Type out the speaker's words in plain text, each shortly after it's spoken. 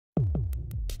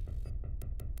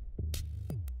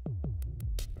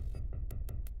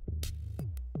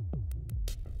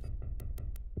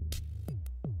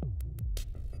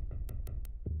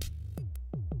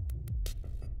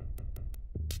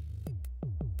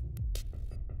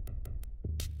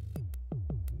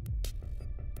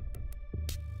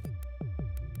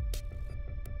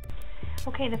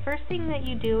Okay, the first thing that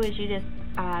you do is you just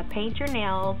paint your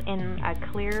nails in a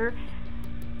clear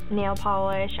nail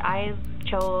polish. I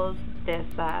chose this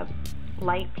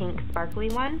light pink sparkly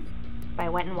one by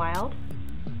Wet n Wild.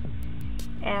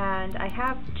 And I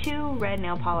have two red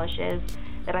nail polishes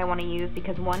that I want to use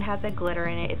because one has a glitter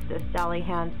in it. It's the Sally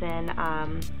Hansen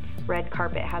Red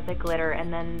Carpet has a glitter,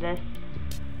 and then this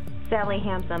Sally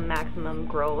Hansen Maximum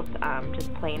Growth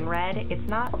just plain red. It's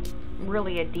not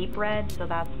really a deep red, so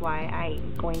that's why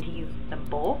I'm going to use them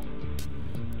both.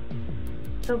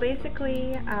 So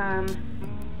basically,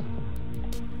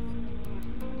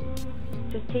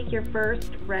 just take your first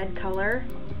red color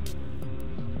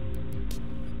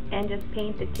and just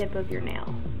paint the tip of your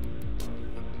nail,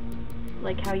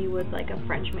 like how you would like a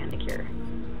French manicure.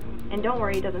 And don't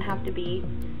worry, it doesn't have to be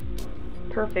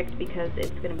perfect because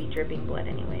it's going to be dripping blood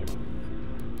anyways.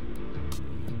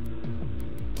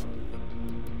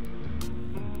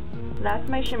 That's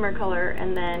my shimmer color,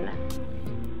 and then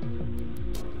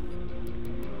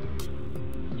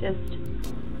just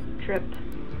drip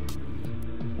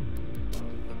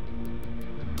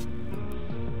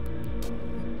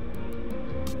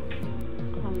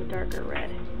on the darker red.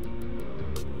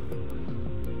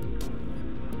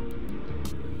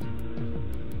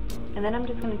 And then I'm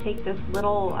just going to take this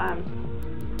little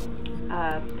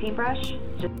paintbrush,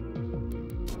 just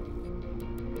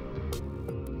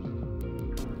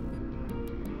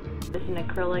an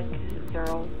acrylic, they're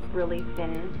really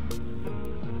thin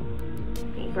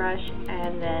paintbrush,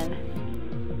 and then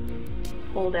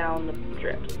pull down the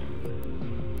drips.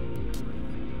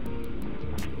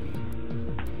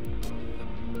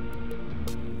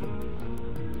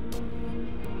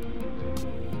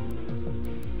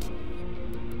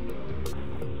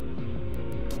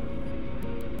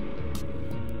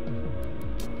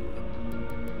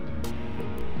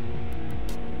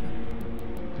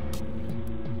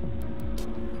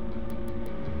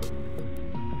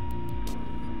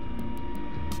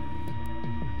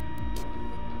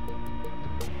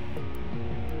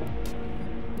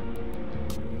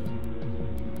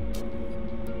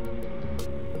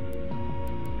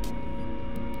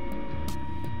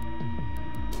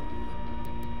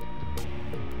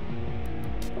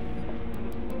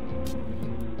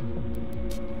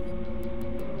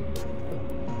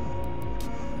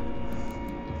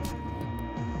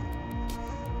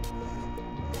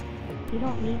 You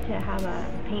don't need to have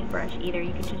a paintbrush either.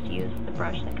 You can just use the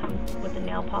brush that comes with the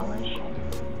nail polish,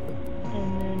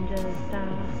 and then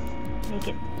just make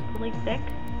it really thick.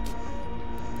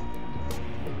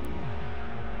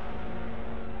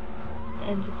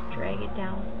 And just drag it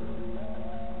down.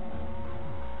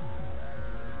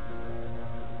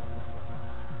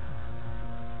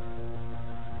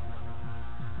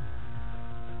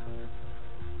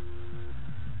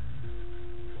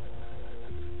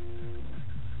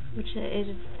 Which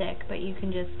is thick, but you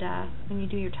can just, when you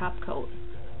do your top coat,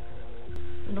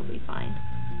 it'll be fine.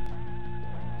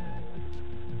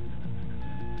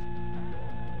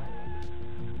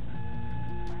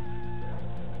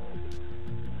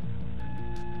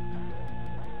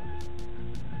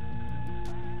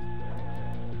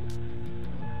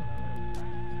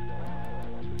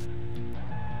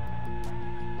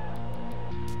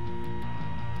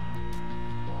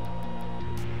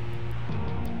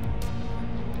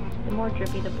 The more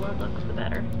drippy the blood looks, the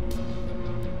better.